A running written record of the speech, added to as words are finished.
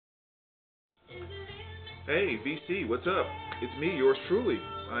Hey VC, what's up? It's me, yours truly.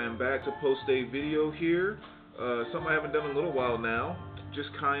 I am back to post a video here. Something I haven't done in a little while now. Just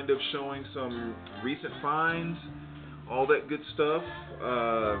kind of showing some recent finds, all that good stuff.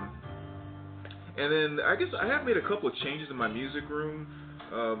 And then I guess I have made a couple of changes in my music room.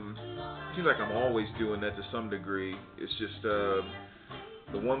 Seems like I'm always doing that to some degree. It's just the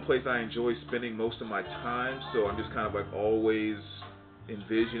one place I enjoy spending most of my time, so I'm just kind of like always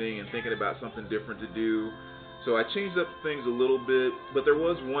envisioning and thinking about something different to do. So I changed up things a little bit, but there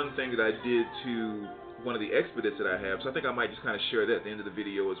was one thing that I did to one of the Expedits that I have, so I think I might just kind of share that at the end of the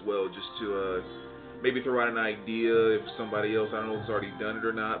video as well, just to maybe throw out an idea if somebody else, I don't know if has already done it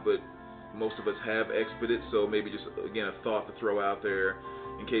or not, but most of us have Expedit, so maybe just, again, a thought to throw out there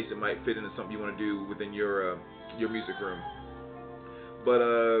in case it might fit into something you want to do within your music room. But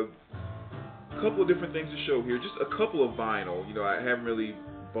a couple of different things to show here. Just a couple of vinyl. You know, I haven't really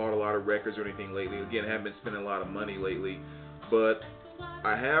bought a lot of records or anything lately. Again, I haven't been spending a lot of money lately, but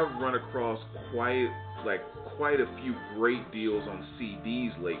I have run across quite a few great deals on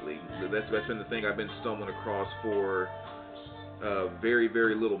CDs lately. That's been the thing I've been stumbling across for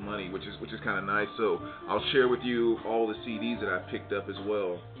very little money, which is kind of nice. So I'll share with you all the CDs that I picked up as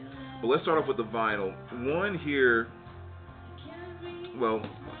well. But let's start off with the vinyl. One here. Well,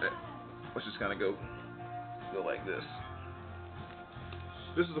 let's just kind of go like this.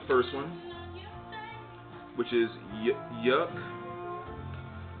 This is the first one, which is Yuck.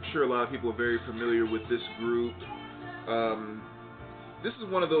 I'm sure a lot of people are very familiar with this group. This is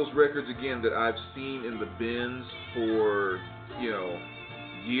one of those records, again, that I've seen in the bins for,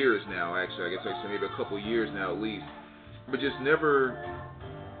 years now, actually. I guess I say maybe a couple years now at least. But just never,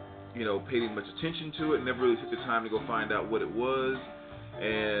 paid any much attention to it, never really took the time to go find out what it was.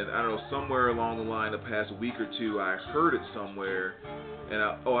 And I don't know, somewhere along the line, the past week or two, I heard it somewhere, and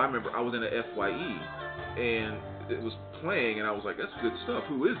I remember I was in a FYE, and it was playing, and I was like, that's good stuff.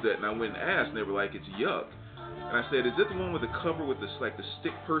 Who is that? And I went and asked, and they were like, it's Yuck. And I said, is it the one with the cover with this like the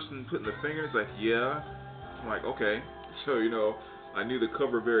stick person putting the finger? It's like, yeah. I'm like, okay. So I knew the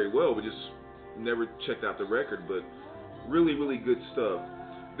cover very well, but just never checked out the record. But really good stuff.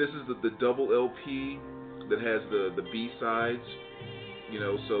 This is the double LP that has the B sides.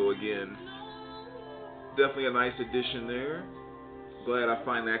 So again, definitely a nice addition there. Glad I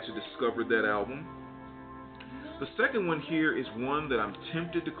finally actually discovered that album. The second one here is one that I'm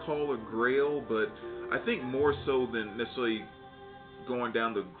tempted to call a grail, but I think more so than necessarily going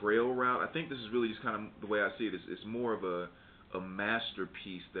down the grail route, I think this is really just kind of the way I see it. It's more of a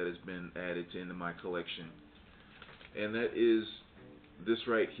masterpiece that has been added into my collection. And that is this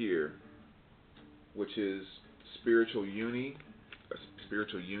right here, which is Spiritual Unity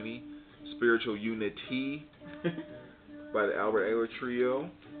by the Albert Ayler Trio.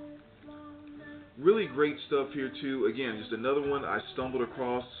 Really great stuff here too. Again, just another one I stumbled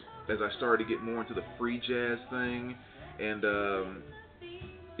across as I started to get more into the free jazz thing. And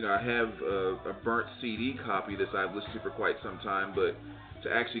I have a burnt CD copy that I've listened to for quite some time, but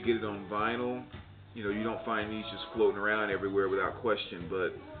to actually get it on vinyl, you don't find these just floating around everywhere without question.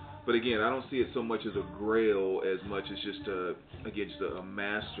 But again, I don't see it so much as a grail as much as just a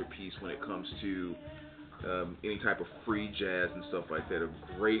masterpiece when it comes to any type of free jazz and stuff like that. A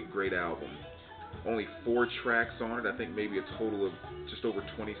great album. Only 4 tracks on it. I think maybe a total of just over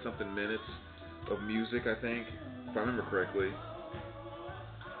 20-something minutes of music, I think, if I remember correctly.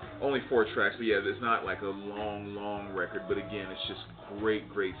 Only 4 tracks, but yeah, it's not like a long record, but again, it's just great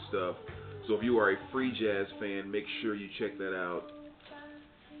stuff. So if you are a free jazz fan, make sure you check that out.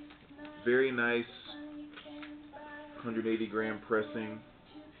 Very nice 180 gram pressing.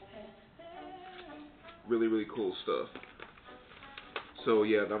 Really cool stuff. So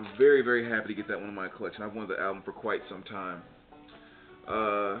yeah, I'm very happy to get that one in my collection. I've wanted the album for quite some time.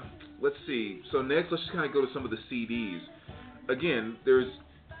 Let's see. So next, let's just kind of go to some of the CDs. Again, there's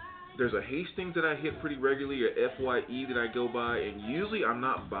a Hastings that I hit pretty regularly, a FYE that I go by, and usually I'm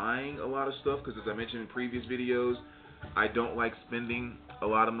not buying a lot of stuff because, as I mentioned in previous videos, I don't like spending a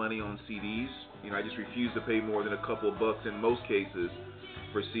lot of money on CDs. I just refuse to pay more than a couple of bucks in most cases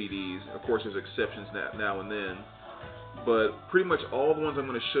for CDs. Of course, there's exceptions now and then, but pretty much all the ones I'm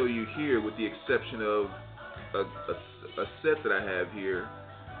going to show you here, with the exception of a set that I have here,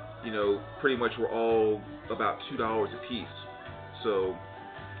 pretty much were all about $2 a piece. So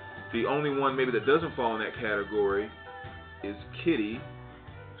the only one maybe that doesn't fall in that category is Kitty,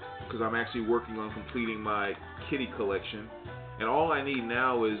 because I'm actually working on completing my Kitty collection, and all I need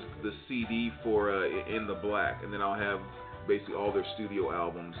now is the CD for In the Black, and then I'll have basically all their studio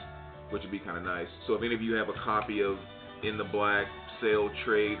albums, which would be kind of nice. So if any of you have a copy of In the Black, sale,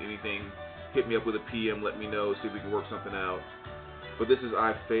 trade, anything, hit me up with a PM, let me know, see if we can work something out. But this is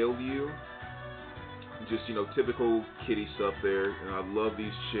I Failed You. Just, typical kitty stuff there. And I love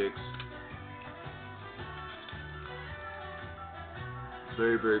these chicks.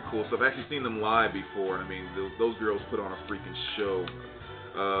 Very, very cool stuff. I've actually seen them live before, and I mean, those girls put on a freaking show.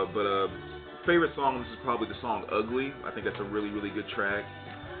 But favorite song, this is probably the song Ugly. I think that's a really, really good track.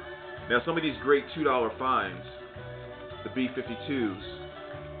 Now, some of these great $2 finds, the B-52s,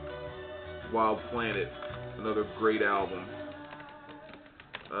 Wild Planet, another great album.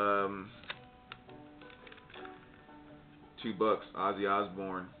 $2, Ozzy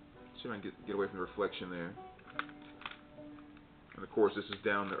Osbourne. See if I can get away from the reflection there. And of course, this is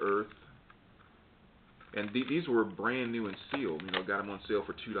Down to Earth. And these were brand new and sealed. Got them on sale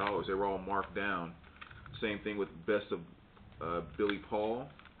for $2. They were all marked down. Same thing with Best of Billy Paul.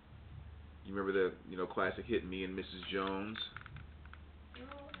 You remember the classic hit Me and Mrs. Jones.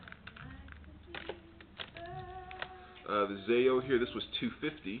 The Zayo here, this was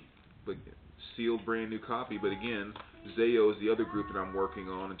 $2.50, but sealed brand new copy. But again, Zayo is the other group that I'm working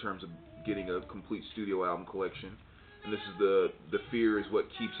on in terms of getting a complete studio album collection. And this is the Fear Is What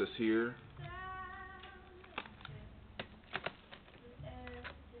Keeps Us Here.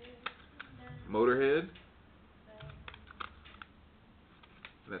 Motorhead.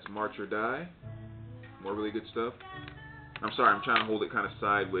 That's March or Die. More really good stuff. I'm sorry, I'm trying to hold it kind of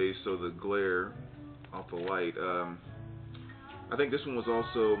sideways so the glare off the light. I think this one was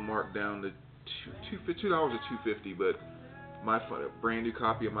also marked down to $2 or $2.50, but brand new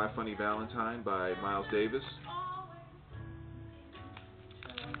copy of My Funny Valentine by Miles Davis.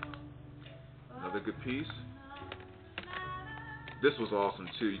 Another good piece. This was awesome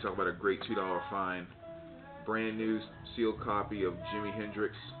too. You talk about a great $2 find. Brand new sealed copy of Jimi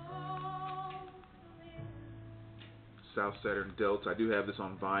Hendrix, South Saturn Delta. I do have this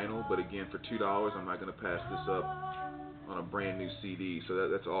on vinyl, but again, for $2, I'm not going to pass this up on a brand new CD. So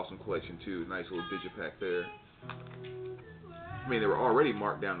that's an awesome collection too. Nice little digipack there. I mean, they were already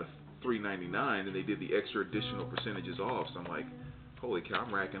marked down to $3.99, and they did the extra additional percentages off. So I'm like, holy cow,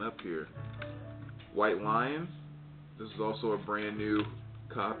 I'm racking up here. White Lion. This is also a brand new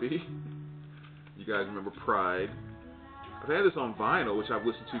copy. You guys remember Pride. I've had this on vinyl, which I've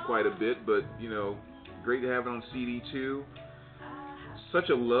listened to quite a bit, but, great to have it on CD too. Such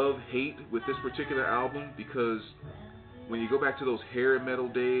a love-hate with this particular album, because when you go back to those hair metal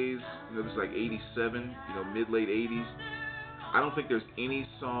days, this is like 87, mid-late 80s, I don't think there's any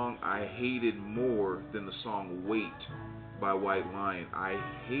song I hated more than the song Wait by White Lion. I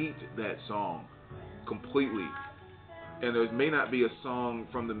hate that song completely. And there may not be a song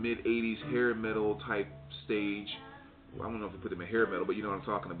from the mid-80s hair metal type stage, I don't know if we put them in hair metal, but you know what I'm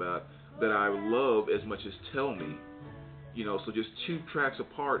talking about, that I love as much as Tell Me. So just 2 tracks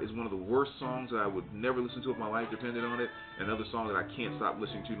apart is one of the worst songs that I would never listen to if my life depended on it, and another song that I can't stop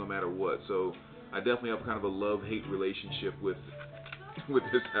listening to no matter what. So I definitely have kind of a love-hate relationship with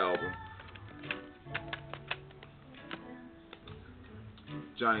this album.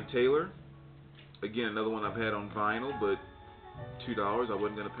 Johnny Taylor. Again, another one I've had on vinyl, but $2 I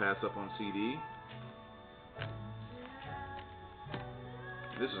wasn't going to pass up on CD.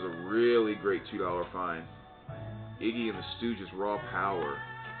 This is a really great $2 find. Iggy and the Stooges, Raw Power.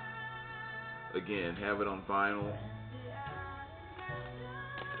 Again, have it on vinyl.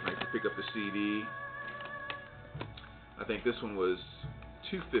 Nice to pick up the CD. I think this one was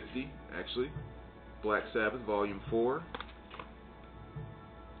 $2.50 actually. Black Sabbath, Volume 4.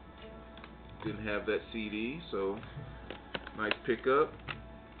 Didn't have that CD, so nice pickup.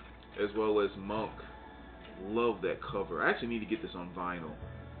 As well as Monk. Love that cover. I actually need to get this on vinyl.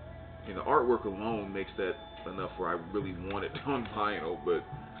 The artwork alone makes that enough where I really want it on vinyl, but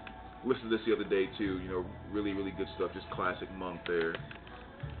listened to this the other day too. Really, really good stuff. Just classic Monk there.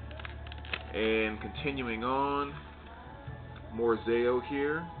 And continuing on, more Zayo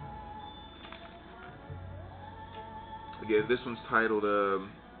here. Again, this one's titled,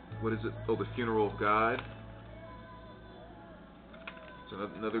 what is it? Oh, The Funeral of God. It's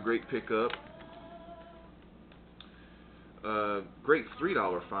another great pickup. Great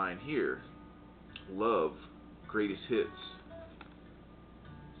 $3 find here. Love, Greatest Hits.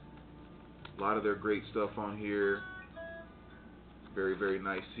 A lot of their great stuff on here. Very, very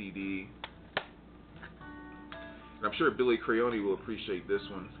nice CD. And I'm sure Billy Creone will appreciate this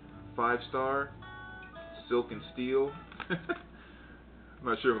one. 5-star, Silk and Steel. I'm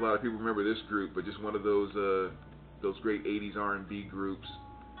not sure if a lot of people remember this group, but just one of those great 80s R&B groups.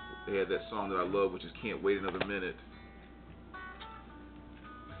 They had that song that I love, which is Can't Wait Another Minute.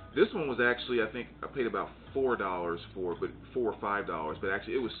 This one was actually, I think I paid about $4 for it, but $4 or $5. But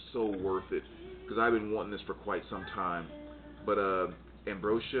actually, it was so worth it because I've been wanting this for quite some time. But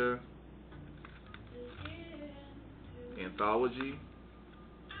Ambrosia Anthology,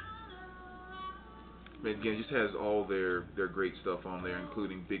 again, just has all their great stuff on there,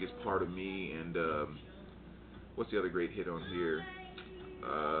 including Biggest Part of Me and what's the other great hit on here?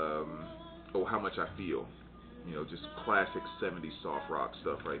 Oh, How Much I Feel. You know, just classic 70s soft rock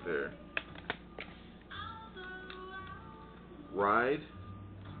stuff right there. Ride,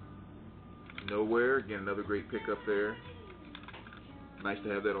 Nowhere, again, another great pickup there. Nice to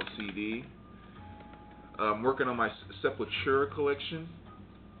have that on CD. I'm working on my Sepultura collection.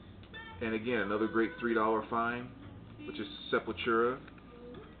 And again, another great $3 find, which is Sepultura.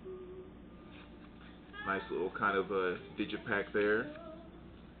 Nice little kind of digipack there.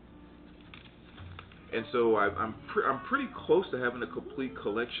 And so I'm pretty close to having a complete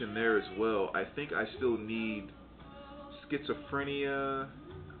collection there as well. I think I still need Schizophrenia.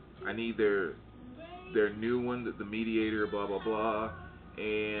 I need their new one, the Mediator, blah blah blah.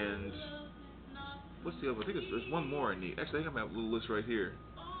 And what's the other one? I think there's one more I need. Actually, I have my little list right here.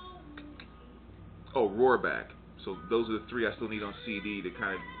 Oh, Roarback. So those are the three I still need on CD to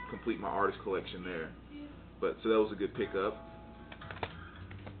kind of complete my artist collection there. But so that was a good pickup.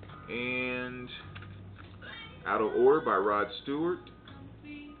 And Out of Order by Rod Stewart.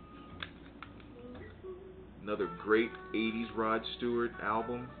 Another great 80s Rod Stewart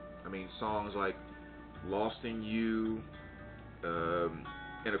album. I mean, songs like Lost in You,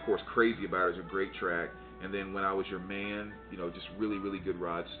 and of course Crazy About It is a great track. And then When I Was Your Man, you know, just really, really good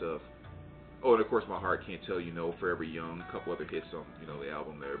Rod stuff. Oh, and of course My Heart Can't Tell You No, Forever Young, a couple other hits on, you know, the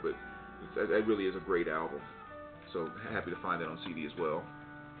album there. But it really is a great album. So happy to find that on CD as well.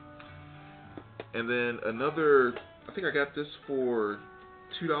 And then another, I think I got this for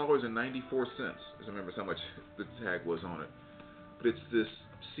 $2.94. As I remember how much the tag was on it. But it's this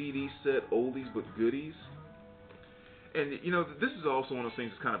CD set, Oldies But Goodies. And, you know, this is also one of those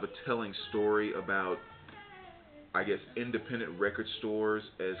things that's kind of a telling story about, I guess, independent record stores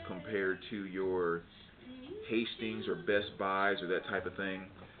as compared to your Hastings or Best Buys or that type of thing.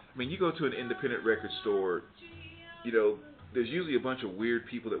 I mean, you go to an independent record store, you know, there's usually a bunch of weird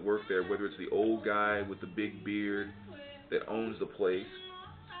people that work there, whether it's the old guy with the big beard that owns the place,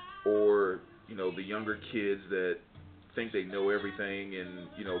 or, you know, the younger kids that think they know everything, and,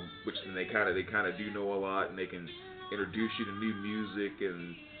 you know, which they kind of do know a lot, and they can introduce you to new music,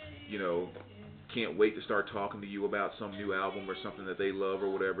 and, you know, can't wait to start talking to you about some new album or something that they love or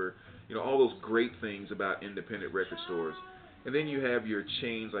whatever. You know, all those great things about independent record stores. And then you have your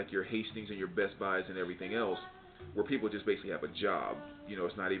chains like your Hastings and your Best Buys and everything else, where people just basically have a job. You know,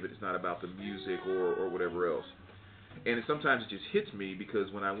 it's not about the music or whatever else. And sometimes it just hits me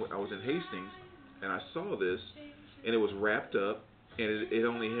because when I was in Hastings and I saw this, and it was wrapped up, and it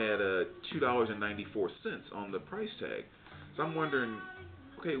only had $2.94 on the price tag. So I'm wondering,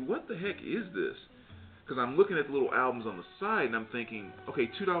 okay, what the heck is this? Because I'm looking at the little albums on the side, and I'm thinking, okay,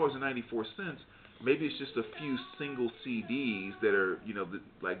 $2.94. Maybe it's just a few single CDs that are, you know,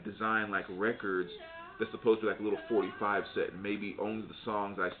 like designed like records. That's supposed to be like a little 45 set, and maybe only the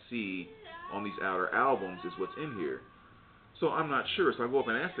songs I see on these outer albums is what's in here. So I'm not sure. So I go up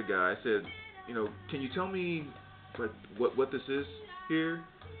and ask the guy. I said, you know, can you tell me like what this is here?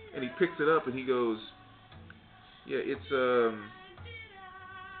 And he picks it up and he goes, yeah, it's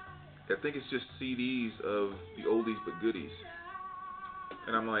I think it's just CDs of the oldies but goodies.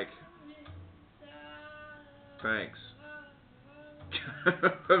 And I'm like, thanks.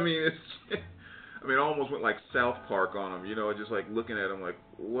 I mean, I almost went like South Park on him, you know, just like looking at him like,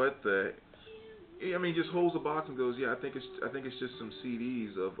 what the? I mean, he just holds the box and goes, yeah, I think it's just some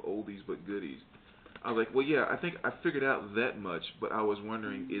CDs of oldies but goodies. I was like, well, yeah, I think I figured out that much, but I was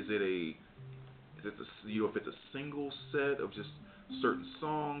wondering, if it's a single set of just certain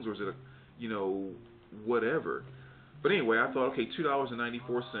songs, or is it a, you know, whatever. But anyway, I thought, okay,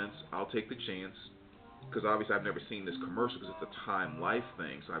 $2.94, I'll take the chance, because obviously I've never seen this commercial because it's a Time Life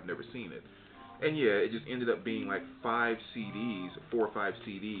thing, so I've never seen it. And yeah, it just ended up being like 4 or 5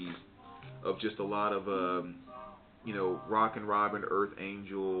 CDs of just a lot of, you know, Rockin' Robin, Earth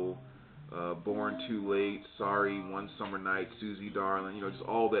Angel, Born Too Late, Sorry, One Summer Night, Susie Darling, you know, just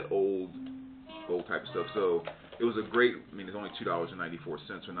all that old type of stuff. So it was a great, I mean, it's only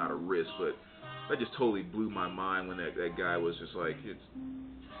 $2.94, so not a risk, but that just totally blew my mind when that guy was just like,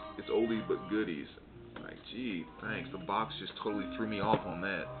 it's oldies but goodies. Like, gee, thanks. The box just totally threw me off on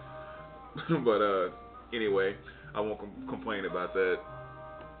that. But anyway, I won't complain about that.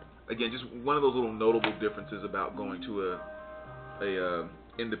 Again, just one of those little notable differences about going to a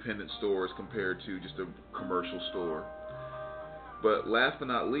independent stores compared to just a commercial store. But last but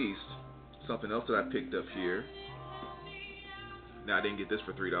not least, something else that I picked up here, now I didn't get this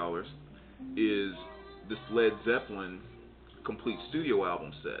for $3, is this Led Zeppelin complete studio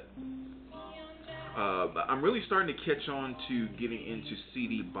album set. I'm really starting to catch on to getting into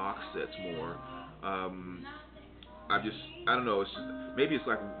CD box sets more. I don't know, maybe it's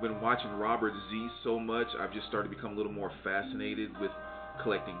like I've been watching Robert Z so much, I've just started to become a little more fascinated with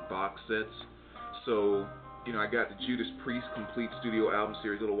collecting box sets. So, I got the Judas Priest complete studio album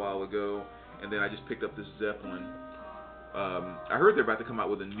series a little while ago, and then I just picked up this Zeppelin. I heard they're about to come out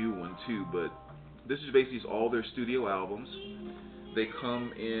with a new one too, but this is basically all their studio albums. They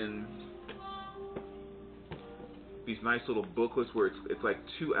come in these nice little booklets where it's like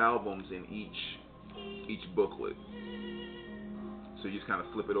 2 albums in each booklet. So you just kind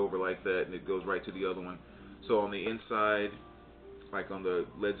of flip it over like that, and it goes right to the other one. So on the inside, like on the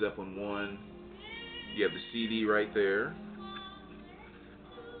Led Zeppelin 1, you have the CD right there.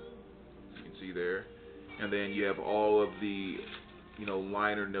 You can see there. And then you have all of the,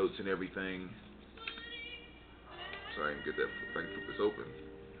 liner notes and everything. Sorry, I can get that. If I can flip this open.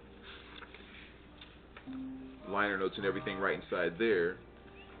 Liner notes and everything right inside there.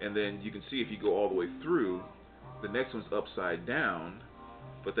 And then you can see if you go all the way through, the next one's upside down.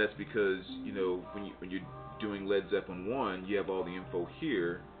 But that's because, when you're doing Led Zeppelin 1, you have all the info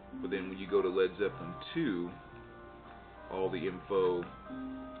here. But then when you go to Led Zeppelin 2, all the info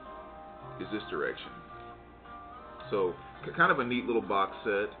is this direction. So, kind of a neat little box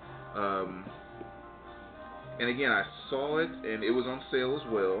set. And again, I saw it, and it was on sale as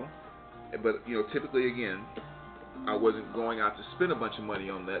well. But, typically, again, I wasn't going out to spend a bunch of money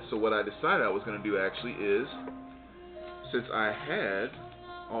on that. So what I decided I was going to do actually is, since I had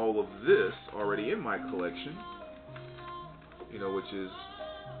all of this already in my collection, which is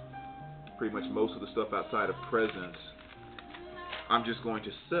pretty much most of the stuff outside of presents, I'm just going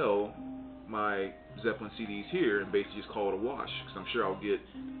to sell my Zeppelin CDs here and basically just call it a wash, because I'm sure I'll get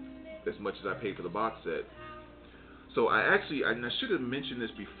as much as I paid for the box set. So I should have mentioned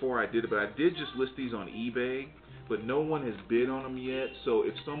this before I did it, but I did just list these on eBay, but no one has bid on them yet. So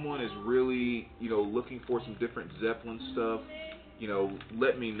if someone is really, looking for some different Zeppelin stuff,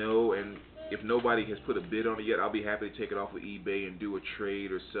 let me know. And if nobody has put a bid on it yet, I'll be happy to take it off of eBay and do a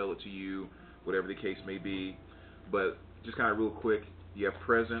trade or sell it to you, whatever the case may be. But just kind of real quick, you have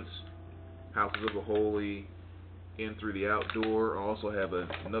Presents, Houses of the Holy, In Through the Outdoor. I also have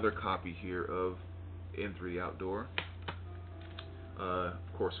another copy here of In Through the Outdoor. Of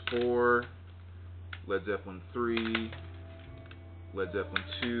course, 4, Led Zeppelin 3, Led Zeppelin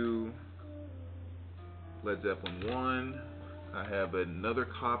 2, Led Zeppelin 1. I have another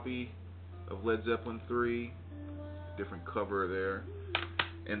copy of Led Zeppelin 3, different cover there.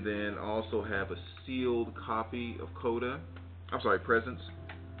 And then I also have a sealed copy of Presents,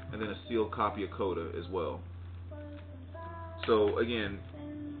 and then a sealed copy of Coda as well. So again,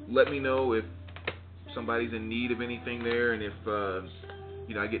 let me know if somebody's in need of anything there, and if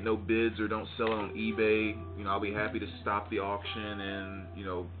I get no bids or don't sell it on eBay, I'll be happy to stop the auction and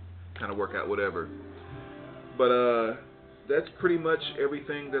kind of work out whatever. But that's pretty much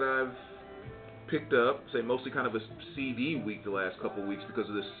everything that I've picked up. Say mostly kind of a CD week the last couple of weeks because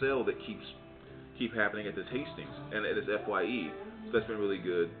of this sale that keep happening at this Hastings and at this FYE. So that's been really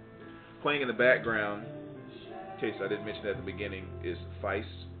good. Playing in the background, in case I didn't mention that at the beginning, is Feist.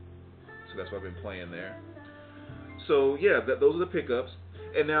 So that's what I've been playing there. So yeah, those are the pickups.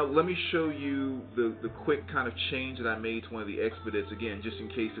 And now let me show you the quick kind of change that I made to one of the Expedits, again, just in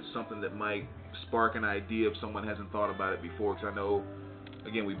case it's something that might spark an idea if someone hasn't thought about it before, because I know,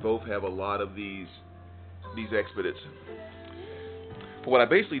 again, we both have a lot of these Expedits. But what I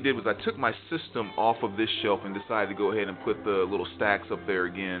basically did was I took my system off of this shelf and decided to go ahead and put the little stacks up there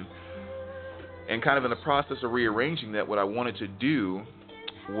again. And kind of in the process of rearranging that, what I wanted to do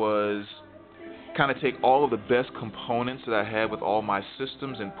was kind of take all of the best components that I have with all my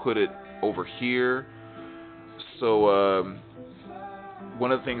systems and put it over here. So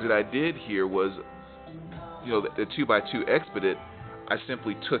one of the things that I did here was, the 2x2 Expedit, I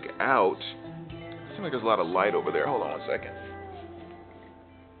simply took out, it seems like there's a lot of light over there. Hold on one second.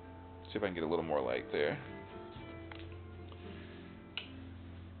 See if I can get a little more light there.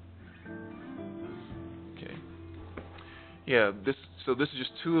 Okay. Yeah, this is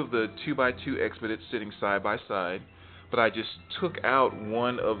just 2 of the 2x2 Expedits sitting side by side, but I just took out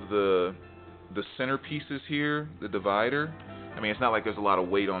one of the center pieces here, the divider. I mean, it's not like there's a lot of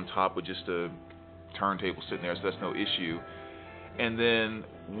weight on top with just a turntable sitting there, so that's no issue. And then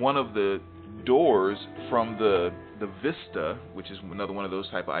one of the doors from the the Vista, which is another one of those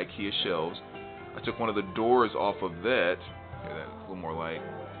type of IKEA shelves. I took one of the doors off of that, okay, that's a little more light,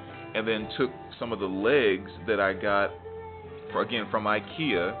 and then took some of the legs that I got, from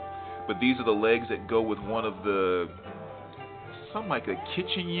IKEA, but these are the legs that go with one of the, something like a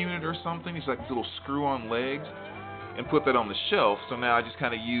kitchen unit or something. It's like little screw-on legs, and put that on the shelf. So now I just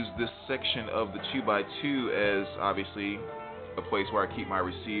kind of use this section of the 2x2 as obviously a place where I keep my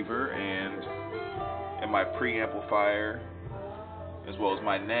receiver and my preamplifier, as well as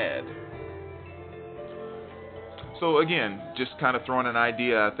my NAD. So again, just kind of throwing an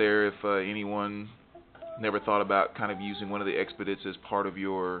idea out there if anyone never thought about kind of using one of the Expedits as part of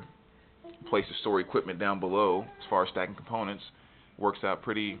your place to store equipment down below as far as stacking components. Works out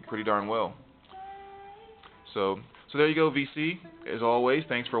pretty darn well. So there you go, VC. As always,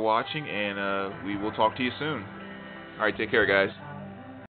 thanks for watching, and we will talk to you soon. All right, take care, guys.